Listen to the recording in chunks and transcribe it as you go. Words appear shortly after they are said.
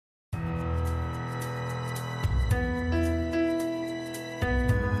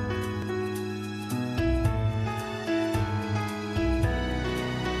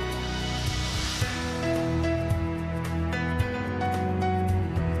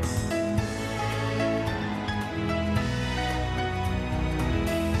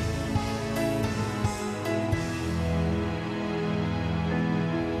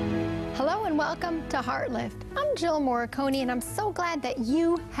Welcome to HeartLift. I'm Jill Morricone, and I'm so glad that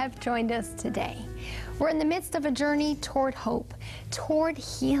you have joined us today. We're in the midst of a journey toward hope, toward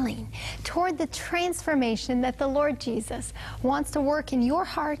healing, toward the transformation that the Lord Jesus wants to work in your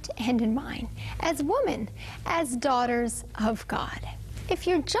heart and in mine, as women, as daughters of God. If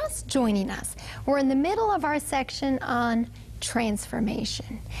you're just joining us, we're in the middle of our section on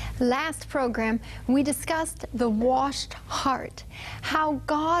transformation. Last program, we discussed the washed heart, how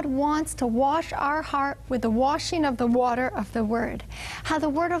God wants to wash our heart with the washing of the water of the Word, how the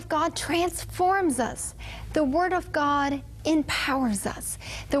Word of God transforms us, the Word of God empowers us,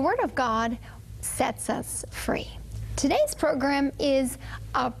 the Word of God sets us free. Today's program is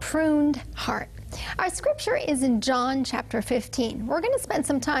a pruned heart. Our scripture is in John chapter 15. We're going to spend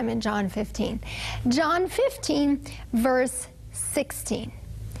some time in John 15. John 15, verse 16.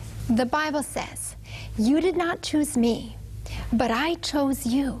 The Bible says, "You did not choose me, but I chose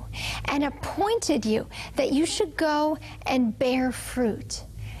you and appointed you that you should go and bear fruit,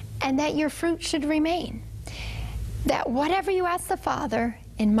 and that your fruit should remain, that whatever you ask the Father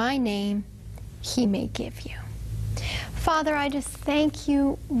in my name, he may give you." Father, I just thank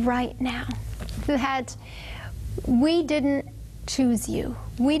you right now that we didn't choose you.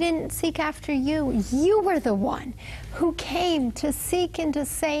 We didn't seek after you. You were the one who came to seek and to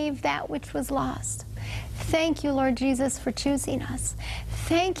save that which was lost. Thank you, Lord Jesus, for choosing us.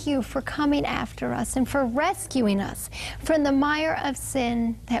 Thank you for coming after us and for rescuing us from the mire of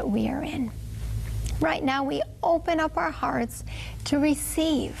sin that we are in. Right now, we open up our hearts to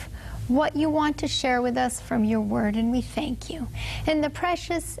receive what you want to share with us from your word, and we thank you. In the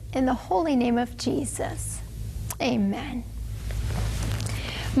precious and the holy name of Jesus, amen.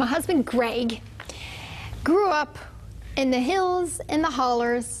 My husband, Greg, grew up in the hills and the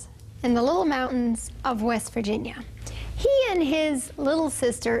hollers and the little mountains of West Virginia. He and his little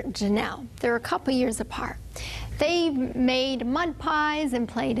sister, Janelle, they're a couple years apart. They made mud pies and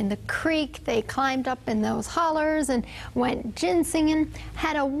played in the creek. They climbed up in those hollers and went ginsenging,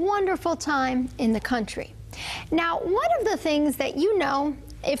 had a wonderful time in the country. Now, one of the things that you know,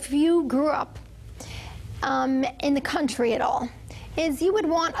 if you grew up in the country at all, is you would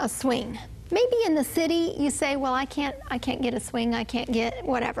want a swing. Maybe in the city you say, well, I can't get a swing, I can't get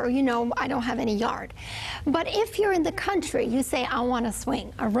whatever, you know, I don't have any yard. But if you're in the country, you say, I want a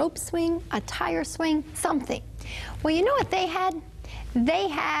swing, a rope swing, a tire swing, something. Well, you know what they had? They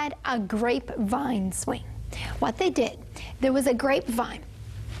had a grapevine swing. What they did, there was a grapevine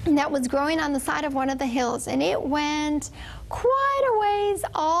that was growing on the side of one of the hills, and it went quite a ways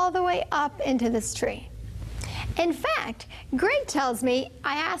all the way up into this tree. In fact, Greg tells me,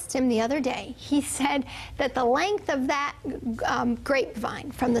 I asked him the other day, he said that the length of that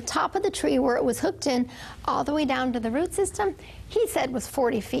grapevine from the top of the tree where it was hooked in all the way down to the root system, he said was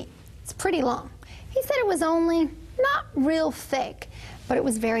 40 feet. It's pretty long. He said it was only not real thick, but it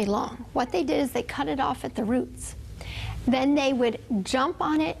was very long. What they did is they cut it off at the roots. Then they would jump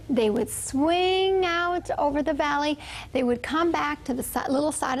on it, they would swing out over the valley, they would come back to the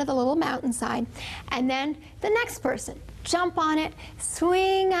little side of the little mountainside, and then the next person, jump on it,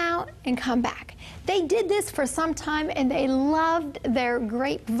 swing out, and come back. They did this for some time, and they loved their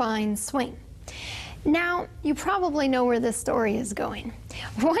grapevine swing. Now, you probably know where this story is going.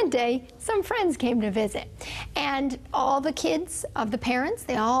 One day, some friends came to visit, and all the kids of the parents,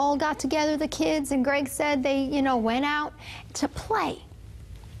 they all got together, the kids, and Greg said they, went out to play.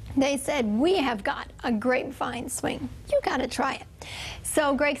 They said, we have got a grapevine swing. You got to try it.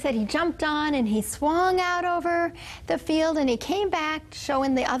 So Greg said he jumped on and he swung out over the field, and he came back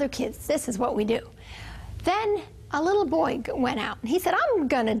showing the other kids, this is what we do. Then a little boy went out, and he said, I'm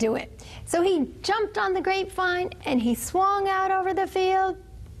going to do it. So he jumped on the grapevine, and he swung out over the field,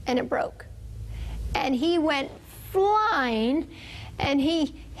 and it broke. And he went flying, and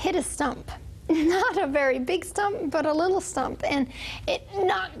he hit a stump. Not a very big stump, but a little stump, and it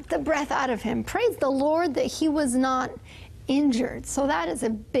knocked the breath out of him. Praise the Lord that he was not injured. So that is a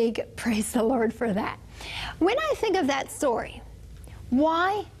big praise the Lord for that. When I think of that story,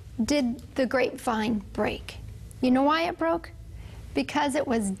 why did the grapevine break? You know why it broke? Because it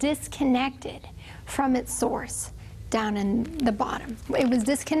was disconnected from its source down in the bottom. It was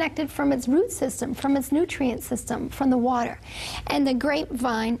disconnected from its root system, from its nutrient system, from the water. And the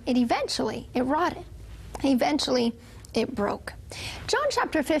grapevine, it rotted. Eventually, it broke. John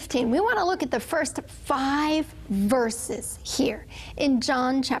chapter 15, we want to look at the first 5 verses here in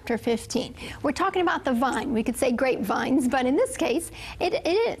John chapter 15. We're talking about the vine. We could say grapevines, but in this case, it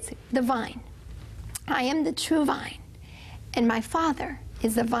is the vine. I am the true vine, and my Father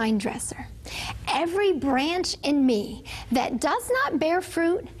is the vine dresser. Every branch in me that does not bear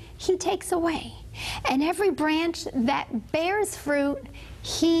fruit, he takes away. And every branch that bears fruit,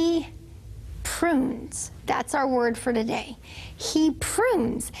 he prunes. That's our word for today. He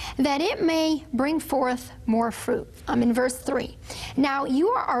prunes that it may bring forth more fruit. I'm in verse 3. Now you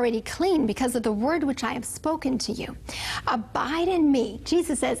are already clean because of the word which I have spoken to you. Abide in me.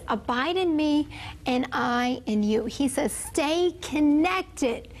 Jesus says, abide in me and I in you. He says, stay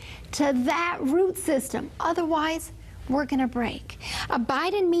connected to that root system. Otherwise, we're going to break.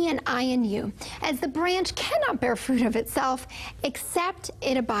 Abide in me and I in you, as the branch cannot bear fruit of itself except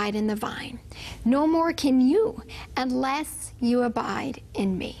it abide in the vine. No more can you unless you abide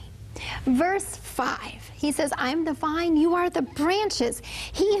in me. Verse 5, he says, I am the vine, you are the branches.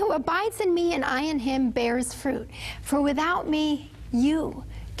 He who abides in me and I in him bears fruit. For without me, you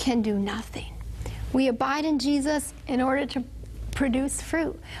can do nothing. We abide in Jesus in order to produce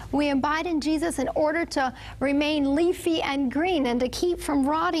fruit. We abide in Jesus in order to remain leafy and green and to keep from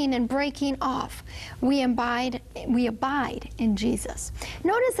rotting and breaking off. We abide in Jesus.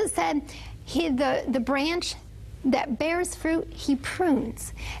 Notice it said the branch that bears fruit, he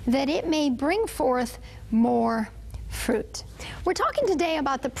prunes, that it may bring forth more fruit. We're talking today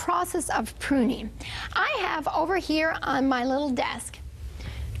about the process of pruning. I have over here on my little desk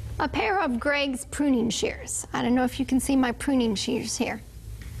a pair of Greg's pruning shears. I don't know if you can see my pruning shears here.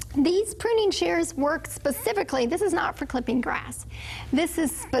 These pruning shears work specifically, this is not for clipping grass. This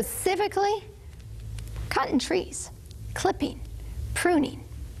is specifically cutting trees, clipping, pruning.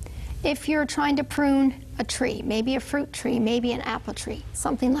 If you're trying to prune a tree, maybe a fruit tree, maybe an apple tree,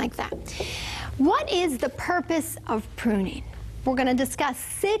 something like that. What is the purpose of pruning? We're going to discuss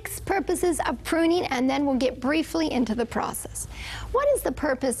 6 purposes of pruning, and then we'll get briefly into the process. What is the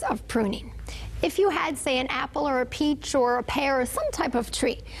purpose of pruning? If you had, say, an apple or a peach or a pear or some type of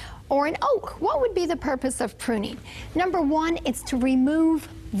tree, or an oak, what would be the purpose of pruning? Number 1, it's to remove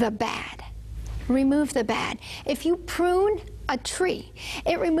the bad. Remove the bad. If you prune a tree,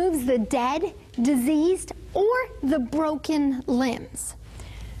 it removes the dead, diseased, or the broken limbs.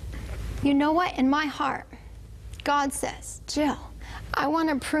 You know what? In my heart, God says, Jill, I want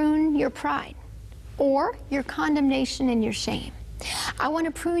to prune your pride or your condemnation and your shame. I want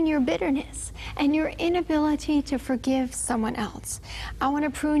to prune your bitterness and your inability to forgive someone else. I want to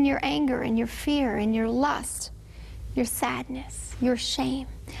prune your anger and your fear and your lust, your sadness, your shame.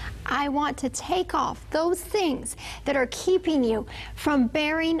 I want to take off those things that are keeping you from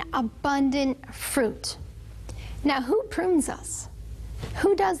bearing abundant fruit. Now, who prunes us?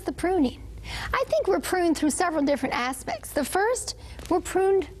 Who does the pruning? I think we're pruned through several different aspects. The first, we're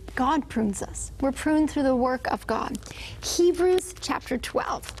pruned, God prunes us. We're pruned through the work of God. Hebrews chapter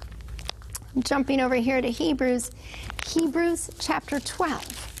 12. I'm jumping over here to Hebrews chapter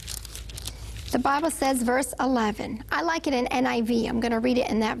 12. The Bible says, verse 11. I like it in NIV. I'm going to read it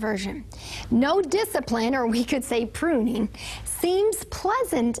in that version. No discipline, or we could say pruning, seems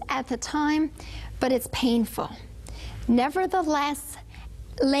pleasant at the time, but it's painful. Nevertheless,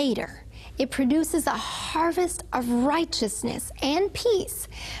 later, it produces a harvest of righteousness and peace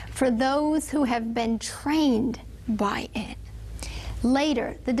for those who have been trained by it.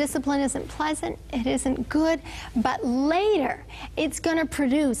 Later, the discipline isn't pleasant, it isn't good, but later it's going to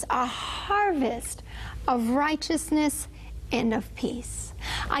produce a harvest of righteousness and of peace.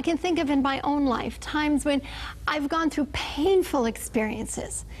 I can think of in my own life times when I've gone through painful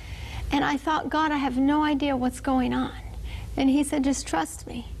experiences and I thought, God, I have no idea what's going on. And he said, just trust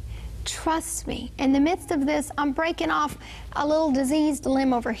me. Trust me. In the midst of this, I'm breaking off a little diseased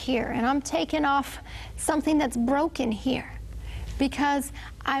limb over here, and I'm taking off something that's broken here because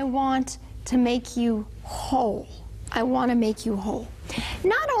I want to make you whole. I want to make you whole.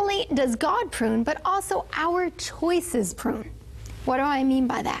 Not only does God prune, but also our choices prune. What do I mean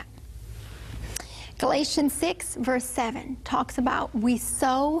by that? Galatians 6, verse 7 talks about we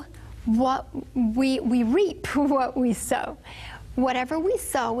sow what we reap what we sow. Whatever we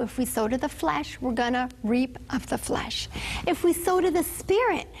sow, if we sow to the flesh, we're going to reap of the flesh. If we sow to the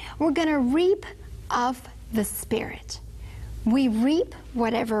Spirit, we're going to reap of the Spirit. We reap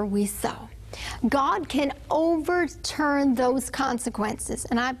whatever we sow. God can overturn those consequences,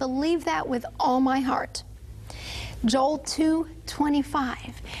 and I believe that with all my heart. Joel 2:25,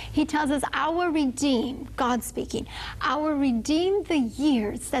 he tells us, I will redeem, God speaking, I will redeem the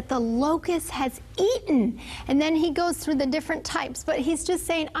years that the locust has eaten. And then he goes through the different types, but he's just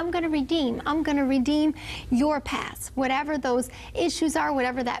saying, I'm going to redeem your past. Whatever those issues are,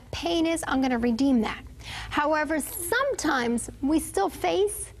 whatever that pain is, I'm going to redeem that. However, sometimes we still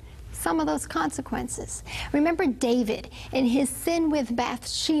face some of those consequences. Remember David and his sin with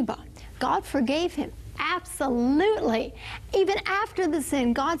Bathsheba. God forgave him Absolutely. Even after the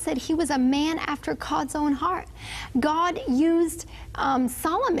sin, God said he was a man after God's own heart. God used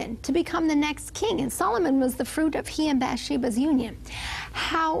Solomon to become the next king, and Solomon was the fruit of he and Bathsheba's union.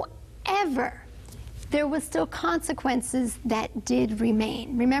 However, there was still consequences that did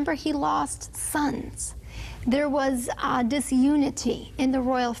remain. Remember, he lost sons. There was disunity in the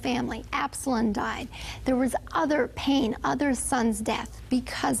royal family. Absalom died. There was other pain, other sons' death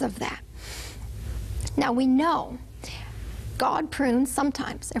because of that. Now we know God prunes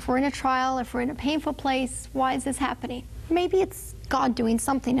sometimes. If we're in a trial, if we're in a painful place, why is this happening? Maybe it's God doing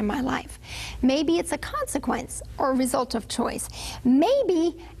something in my life. Maybe it's a consequence or a result of choice.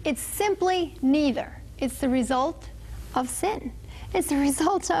 Maybe it's simply neither. It's the result of sin. It's the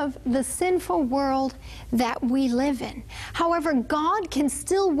result of the sinful world that we live in. However, God can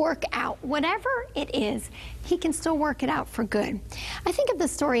still work out whatever it is. He can still work it out for good. I think of the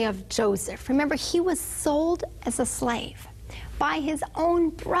story of Joseph. Remember, he was sold as a slave by his own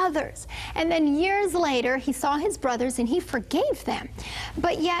brothers. And then years later, he saw his brothers and he forgave them.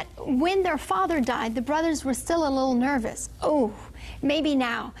 But yet, when their father died, the brothers were still a little nervous. Oh, maybe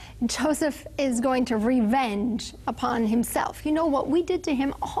now Joseph is going to revenge upon himself. You know what we did to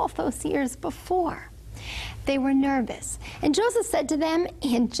him all those years before. They were nervous. And Joseph said to them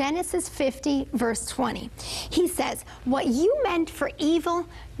in Genesis 50, verse 20, he says, "What you meant for evil,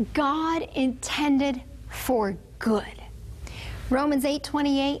 God intended for good." Romans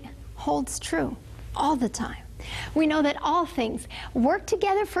 8:28 holds true all the time. We know that all things work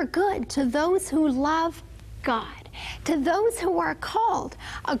together for good to those who love God, to those who are called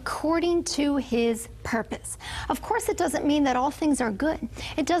according to his purpose. Of course, it doesn't mean that all things are good.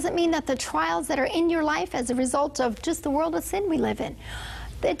 It doesn't mean that the trials that are in your life as a result of just the world of sin we live in,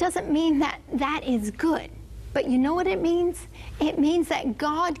 it doesn't mean that that is good. But you know what it means? It means that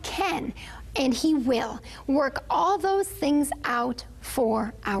God can and he will work all those things out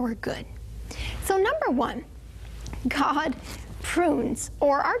for our good. So number one, God prunes,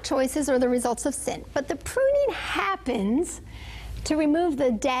 or our choices are the results of sin. But the pruning happens to remove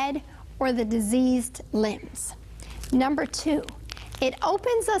the dead or the diseased limbs. Number two, it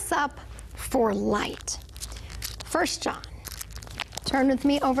opens us up for light. 1 John. Turn with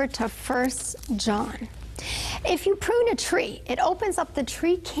me over to 1 John. If you prune a tree, it opens up the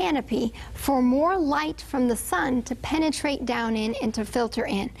tree canopy for more light from the sun to penetrate down in and to filter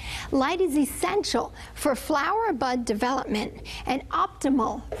in. Light is essential for flower bud development and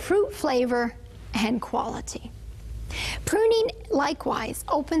optimal fruit flavor and quality. Pruning likewise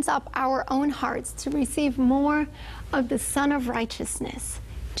opens up our own hearts to receive more of the Son of Righteousness,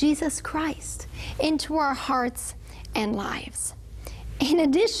 Jesus Christ, into our hearts and lives. In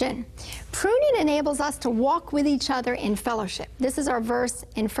addition, pruning enables us to walk with each other in fellowship. This is our verse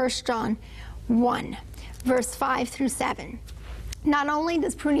in 1 John 1, verse 5 through 7. Not only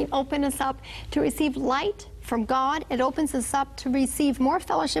does pruning open us up to receive light from God, it opens us up to receive more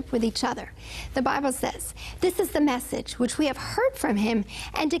fellowship with each other. The Bible says, "This is the message which we have heard from him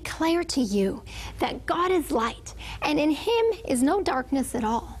and declare to you, that God is light, and in him is no darkness at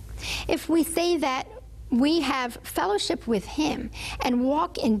all. If we say that we have fellowship with him and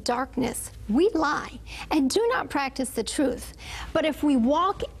walk in darkness, we lie and do not practice the truth. But if we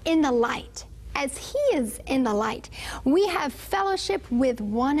walk in the light, as he is in the light, we have fellowship with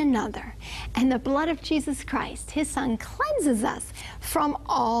one another. And the blood of Jesus Christ, his Son, cleanses us from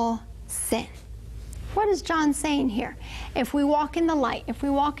all sin." What is John saying here? If we walk in the light, if we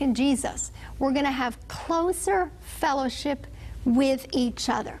walk in Jesus, we're going to have closer fellowship with each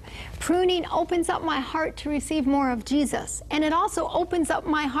other. Pruning opens up my heart to receive more of Jesus, and it also opens up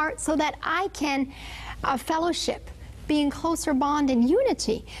my heart so that I can fellowship, be in closer bond and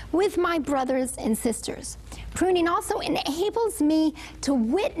unity with my brothers and sisters. Pruning also enables me to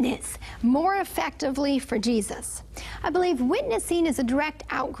witness more effectively for Jesus. I believe witnessing is a direct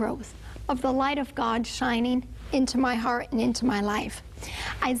outgrowth of the light of God shining into my heart and into my life.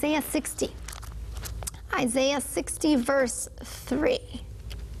 Isaiah 60, verse 3.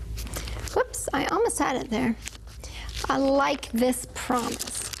 Whoops, I almost had it there. I like this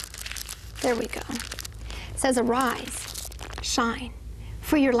promise. There we go. It says, "Arise, shine,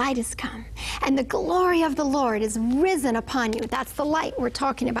 for your light is come, and the glory of the Lord is risen upon you." That's the light we're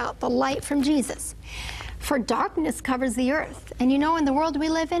talking about, the light from Jesus. "For darkness covers the earth." And you know, in the world we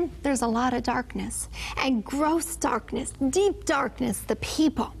live in, there's a lot of darkness, and gross darkness, deep darkness, the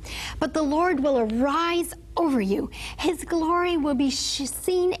people. "But the Lord will arise over you. His glory will be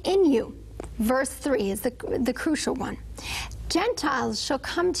seen in you." Verse 3 is the crucial one. "Gentiles shall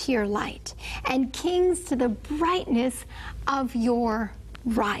come to your light, and kings to the brightness of your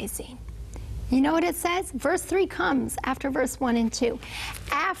rising." You know what it says? Verse 3 comes after verse 1 and 2.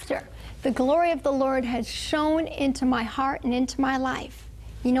 After the glory of the Lord has shone into my heart and into my life,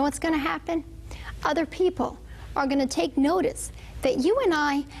 you know what's going to happen? Other people are going to take notice that you and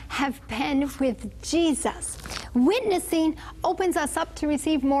I have been with Jesus. Witnessing opens us up to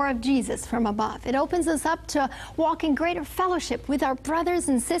receive more of Jesus from above. It opens us up to walk in greater fellowship with our brothers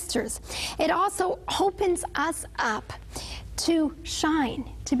and sisters. It also opens us up to shine,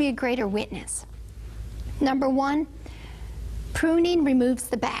 to be a greater witness. Number 1, pruning removes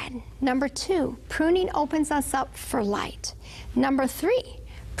the bad. Number 2, pruning opens us up for light. Number 3,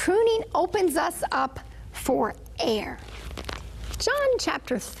 pruning opens us up for air. John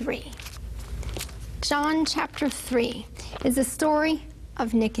chapter 3. John chapter 3 is a story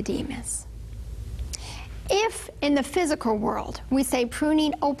of Nicodemus. If in the physical world we say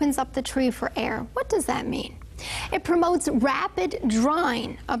pruning opens up the tree for air, what does that mean? It promotes rapid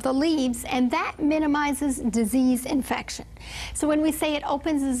drying of the leaves, and that minimizes disease infection. So when we say it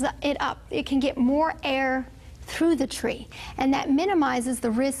opens it up, it can get more air through the tree, and that minimizes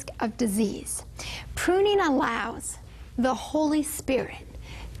the risk of disease. Pruning allows the Holy Spirit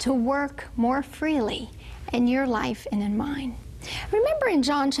to work more freely in your life and in mine. Remember in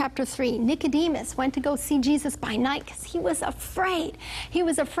John chapter 3, Nicodemus went to go see Jesus by night because he was afraid. He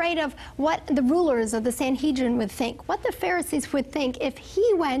was afraid of what the rulers of the Sanhedrin would think, what the Pharisees would think if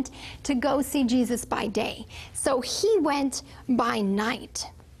he went to go see Jesus by day. So he went by night.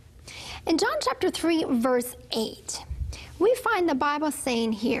 In John chapter 3, verse 8, we find the Bible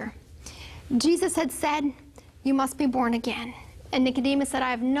saying here, Jesus had said, "You must be born again." And Nicodemus said,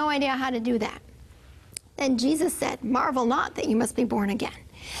 "I have no idea how to do that." And Jesus said, "Marvel not that you must be born again.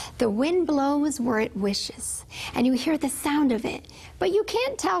 The wind blows where it wishes, and you hear the sound of it, but you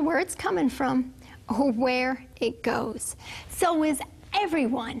can't tell where it's coming from or where it goes. So is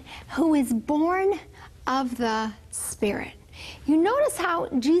everyone who is born of the Spirit." You notice how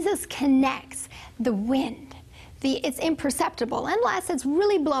Jesus connects the wind. It's imperceptible unless it's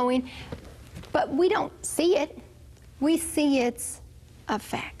really blowing, but we don't see it. We see its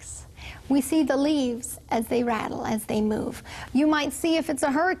effects. We see the leaves as they rattle, as they move. You might see if it's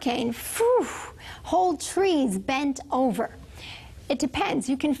a hurricane, whole trees bent over. It depends.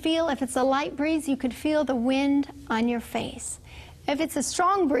 You can feel, if it's a light breeze, you could feel the wind on your face. If it's a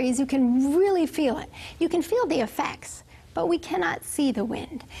strong breeze, you can really feel it. You can feel the effects, but we cannot see the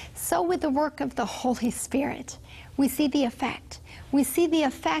wind. So with the work of the Holy Spirit, we see the effect. We see the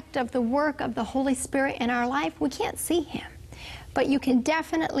effect of the work of the Holy Spirit in our life. We can't see him, but you can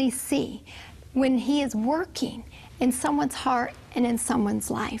definitely see when he is working in someone's heart and in someone's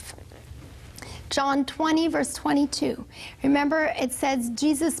life. John 20, verse 22. Remember, it says,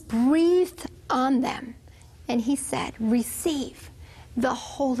 Jesus breathed on them, and he said, "Receive the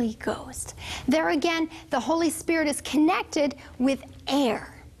Holy Ghost." There again, the Holy Spirit is connected with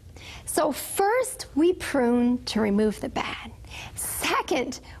air. So first, we prune to remove the bad.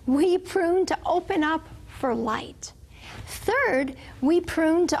 Second, we prune to open up for light. Third, we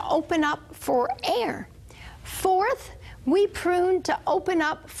prune to open up for air. Fourth, we prune to open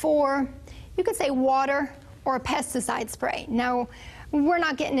up for, you could say, water or a pesticide spray. Now, we're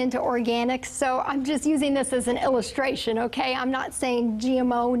not getting into organics, so I'm just using this as an illustration, okay? I'm not saying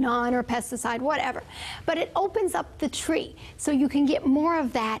GMO, non, or pesticide, whatever. But it opens up the tree so you can get more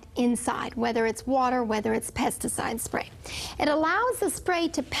of that inside, whether it's water, whether it's pesticide spray. It allows the spray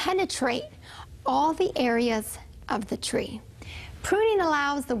to penetrate all the areas of the tree. Pruning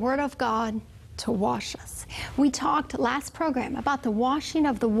allows the Word of God to wash us. We talked last program about the washing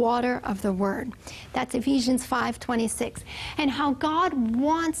of the water of the Word. That's Ephesians 5:26. And how God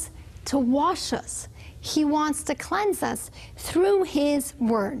wants to wash us. He wants to cleanse us through His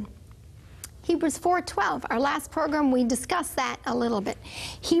Word. Hebrews 4:12, our last program, we discussed that a little bit.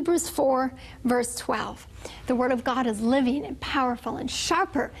 Hebrews 4, verse 12. The Word of God is living and powerful and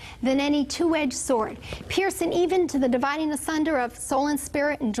sharper than any two-edged sword, piercing even to the dividing asunder of soul and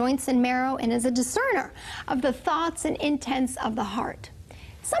spirit and joints and marrow, and is a discerner of the thoughts and intents of the heart.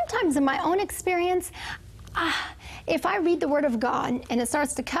 Sometimes in my own experience, if I read the Word of God and it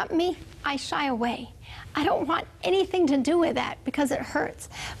starts to cut me, I shy away. I don't want anything to do with that because it hurts.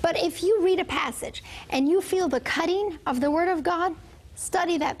 But if you read a passage and you feel the cutting of the Word of God,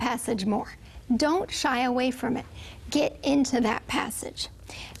 study that passage more. Don't shy away from it. Get into that passage.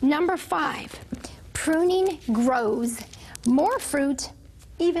 Number 5, pruning grows more fruit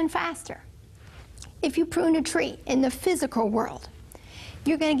even faster. If you prune a tree in the physical world,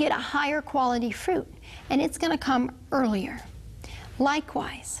 you're going to get a higher quality fruit, and it's going to come earlier.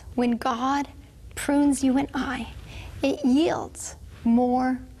 Likewise, when God prunes you and I, it yields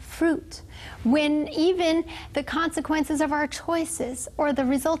more fruit, when even the consequences of our choices or the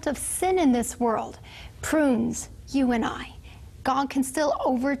result of sin in this world prunes you and I, God can still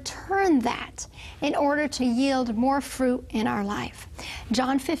overturn that in order to yield more fruit in our life.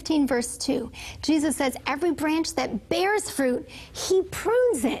 John 15, verse 2, Jesus says, every branch that bears fruit, he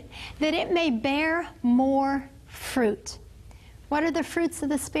prunes it, that it may bear more fruit. What are the fruits of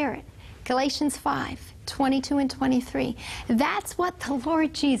the Spirit? Galatians 5, 22 and 23. That's what the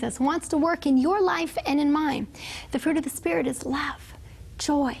Lord Jesus wants to work in your life and in mine. The fruit of the Spirit is love,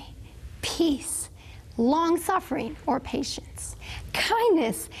 joy, peace, long-suffering or patience,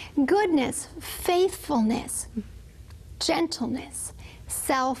 kindness, goodness, faithfulness, gentleness,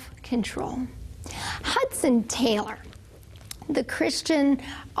 self-control. Hudson Taylor, the Christian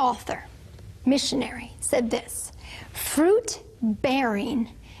author, missionary, said this: fruit bearing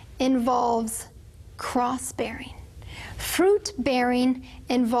involves cross bearing. Fruit bearing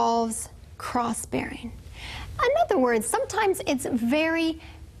involves cross bearing. In other words, sometimes it's very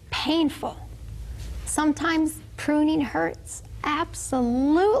painful. Sometimes pruning hurts.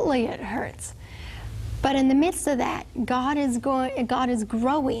 Absolutely it hurts. But in the midst of that, God is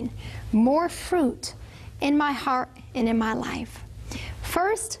growing more fruit in my heart and in my life.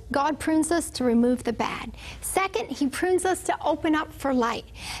 First, God prunes us to remove the bad. Second, he prunes us to open up for light.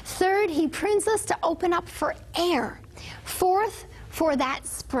 Third, he prunes us to open up for air. Fourth, for that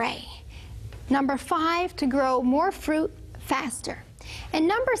spray. Number 5, to grow more fruit faster. And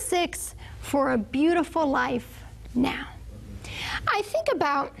number 6, for a beautiful life now. I think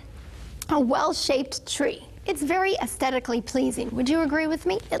about a well-shaped tree. It's very aesthetically pleasing. Would you agree with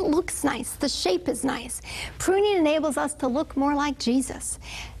me? It looks nice. The shape is nice. Pruning enables us to look more like Jesus,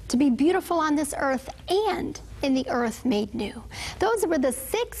 to be beautiful on this earth and in the earth made new. Those were the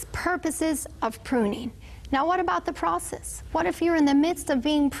 6 purposes of pruning. Now, what about the process? What if you're in the midst of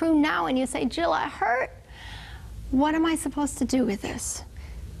being pruned now and you say, Jill, I hurt. What am I supposed to do with this?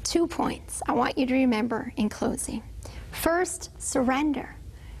 2 points I want you to remember in closing. First, surrender.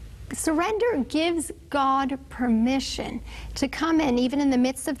 Surrender gives God permission to come in, even in the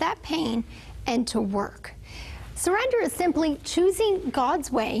midst of that pain, and to work. Surrender is simply choosing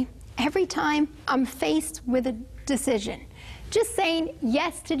God's way every time I'm faced with a decision. Just saying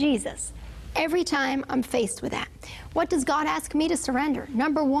yes to Jesus every time I'm faced with that. What does God ask me to surrender?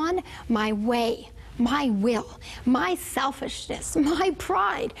 Number 1, my way, my will, my selfishness, my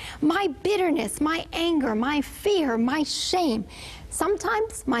pride, my bitterness, my anger, my fear, my shame.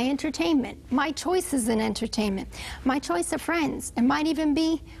 Sometimes my entertainment, my choices in entertainment, my choice of friends. It might even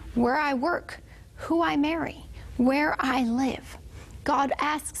be where I work, who I marry, where I live. God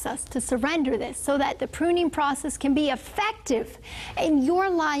asks us to surrender this so that the pruning process can be effective in your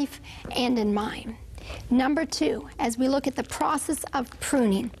life and in mine. Number 2, as we look at the process of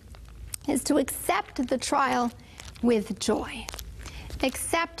pruning, is to accept the trial with joy.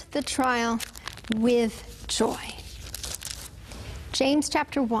 Accept the trial with joy. James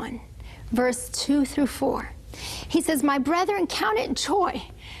chapter 1, verse 2 through 4. He says, my brethren, count it joy.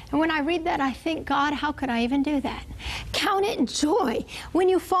 And when I read that, I think, God, how could I even do that? Count it joy when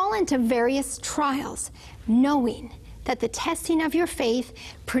you fall into various trials, knowing that the testing of your faith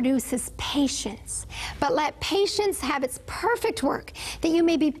produces patience. But let patience have its perfect work, that you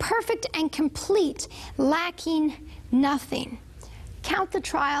may be perfect and complete, lacking nothing. Count the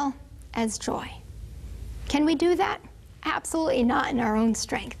trial as joy. Can we do that? Absolutely not in our own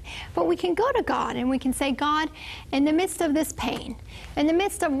strength. But we can go to God and we can say, God, in the midst of this pain, in the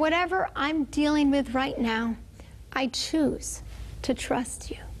midst of whatever I'm dealing with right now, I choose to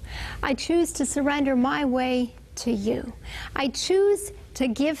trust you. I choose to surrender my way to you. I choose to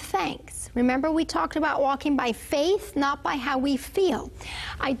give thanks. Remember, we talked about walking by faith, not by how we feel.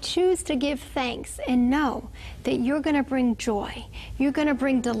 I choose to give thanks and know that you're going to bring joy. You're going to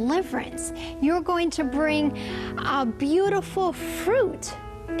bring deliverance. You're going to bring a beautiful fruit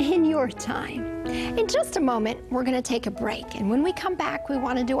in your time. In just a moment, we're going to take a break. And when we come back, we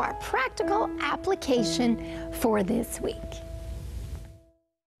want to do our practical application for this week.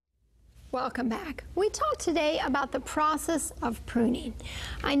 Welcome back. We talked today about the process of pruning.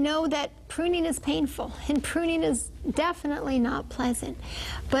 I know that pruning is painful and pruning is definitely not pleasant,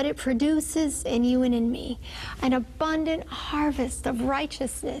 but it produces in you and in me an abundant harvest of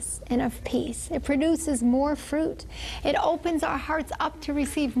righteousness and of peace. It produces more fruit. It opens our hearts up to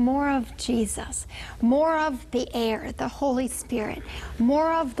receive more of Jesus, more of the air, the Holy Spirit,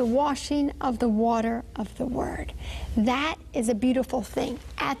 more of the washing of the water of the Word. That is a beautiful thing.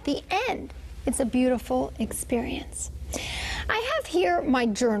 At the end, it's a beautiful experience. I have here my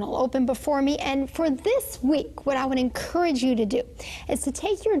journal open before me, and for this week, what I would encourage you to do is to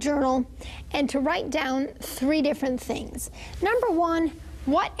take your journal and to write down 3 different things. Number 1,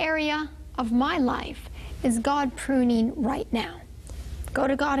 what area of my life is God pruning right now? Go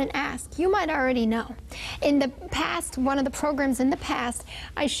to God and ask. You might already know. In the past, one of the programs in the past,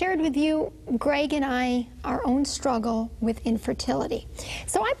 I shared with you, Greg and I, our own struggle with infertility.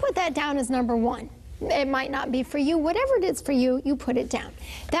 So I put that down as number 1. It might not be for you. Whatever it is for you, you put it down.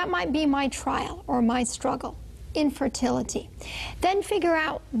 That might be my trial or my struggle, infertility. Then figure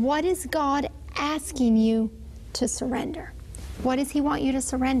out, what is God asking you to surrender? What does He want you to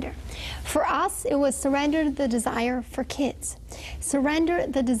surrender? For us, it was surrender the desire for kids. Surrender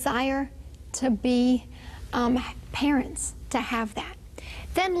the desire to be parents, to have that.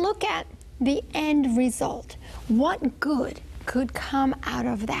 Then look at the end result. What good could come out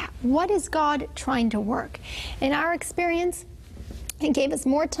of that? What is God trying to work? In our experience, it gave us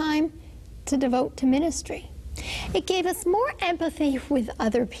more time to devote to ministry. It gave us more empathy with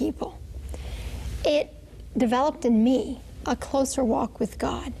other people. It developed in me a closer walk with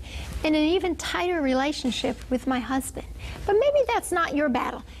God and an even tighter relationship with my husband. But maybe that's not your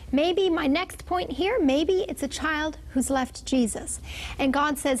battle. Maybe my next point here, maybe it's a child who's left Jesus. And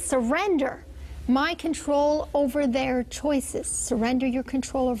God says, surrender my control over their choices. Surrender your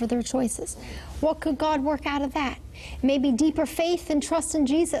control over their choices. What could God work out of that? Maybe deeper faith and trust in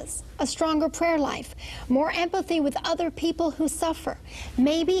Jesus, a stronger prayer life, more empathy with other people who suffer.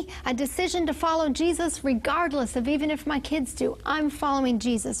 Maybe a decision to follow Jesus regardless of, even if my kids do, I'm following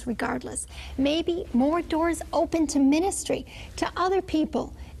Jesus regardless. Maybe more doors open to ministry, to other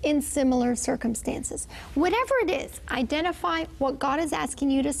people in similar circumstances. Whatever it is, identify what God is asking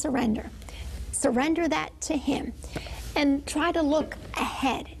you to surrender. Surrender that to Him and try to look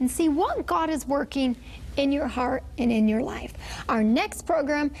ahead and see what God is working in your heart and in your life. Our next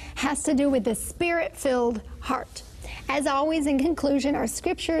program has to do with the Spirit-filled heart. As always, in conclusion, our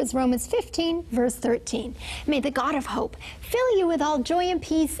scripture is Romans 15, verse 13. May the God of hope fill you with all joy and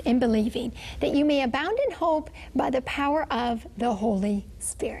peace in believing, that you may abound in hope by the power of the Holy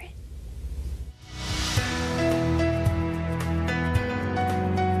Spirit.